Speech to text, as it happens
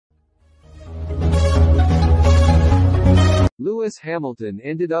Lewis Hamilton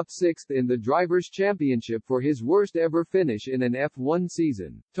ended up sixth in the Drivers' Championship for his worst-ever finish in an F1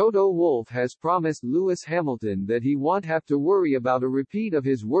 season. Toto Wolff has promised Lewis Hamilton that he won't have to worry about a repeat of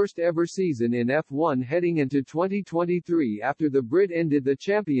his worst-ever season in F1 heading into 2023 after the Brit ended the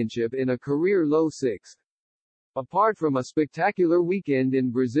championship in a career-low sixth. Apart from a spectacular weekend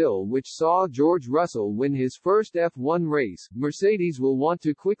in Brazil which saw George Russell win his first F1 race, Mercedes will want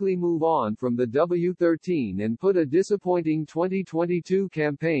to quickly move on from the W13 and put a disappointing 2022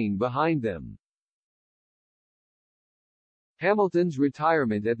 campaign behind them. Hamilton's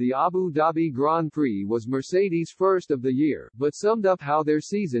retirement at the Abu Dhabi Grand Prix was Mercedes' first of the year, but summed up how their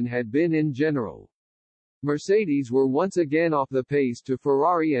season had been in general. Mercedes were once again off the pace to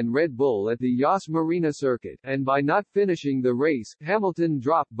Ferrari and Red Bull at the Yas Marina circuit, and by not finishing the race, Hamilton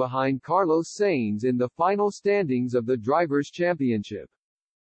dropped behind Carlos Sainz in the final standings of the Drivers' Championship.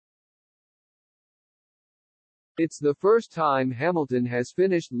 It's the first time Hamilton has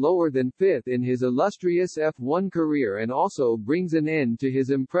finished lower than fifth in his illustrious F1 career and also brings an end to his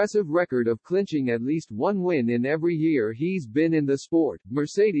impressive record of clinching at least one win in every year he's been in the sport.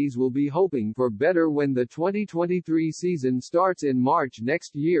 Mercedes will be hoping for better when the 2023 season starts in March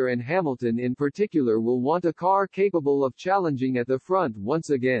next year, and Hamilton in particular will want a car capable of challenging at the front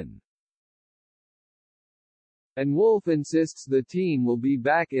once again. And Wolff insists the team will be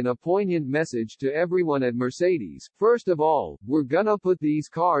back in a poignant message to everyone at Mercedes. First of all, we're gonna put these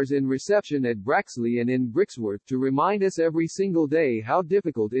cars in reception at Braxley and in Brixworth to remind us every single day how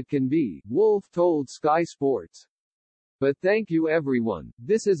difficult it can be, Wolff told Sky Sports. But thank you everyone,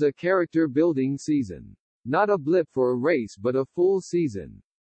 this is a character-building season. Not a blip for a race but a full season.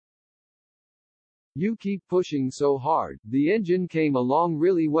 You keep pushing so hard, the engine came along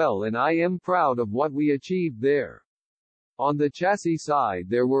really well and I am proud of what we achieved there. On the chassis side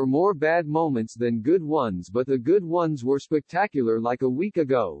there were more bad moments than good ones, but the good ones were spectacular. Like a week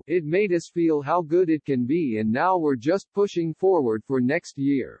ago, it made us feel how good it can be, and now we're just pushing forward for next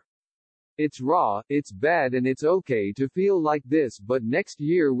year. It's raw, it's bad, and it's okay to feel like this, but next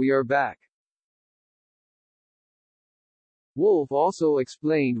year we are back. Wolff also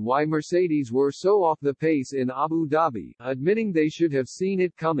explained why Mercedes were so off the pace in Abu Dhabi, admitting they should have seen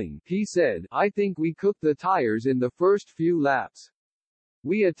it coming. He said, "I think we cooked the tires in the first few laps.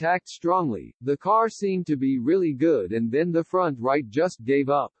 We attacked strongly, the car seemed to be really good, and then the front right just gave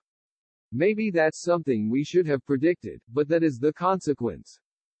up. Maybe that's something we should have predicted, but that is the consequence.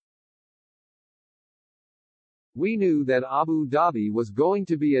 We knew that Abu Dhabi was going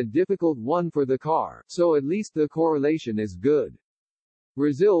to be a difficult one for the car, so at least the correlation is good.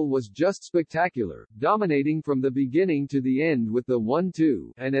 Brazil was just spectacular, dominating from the beginning to the end with the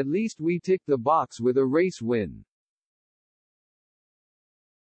 1-2, and at least we ticked the box with a race win.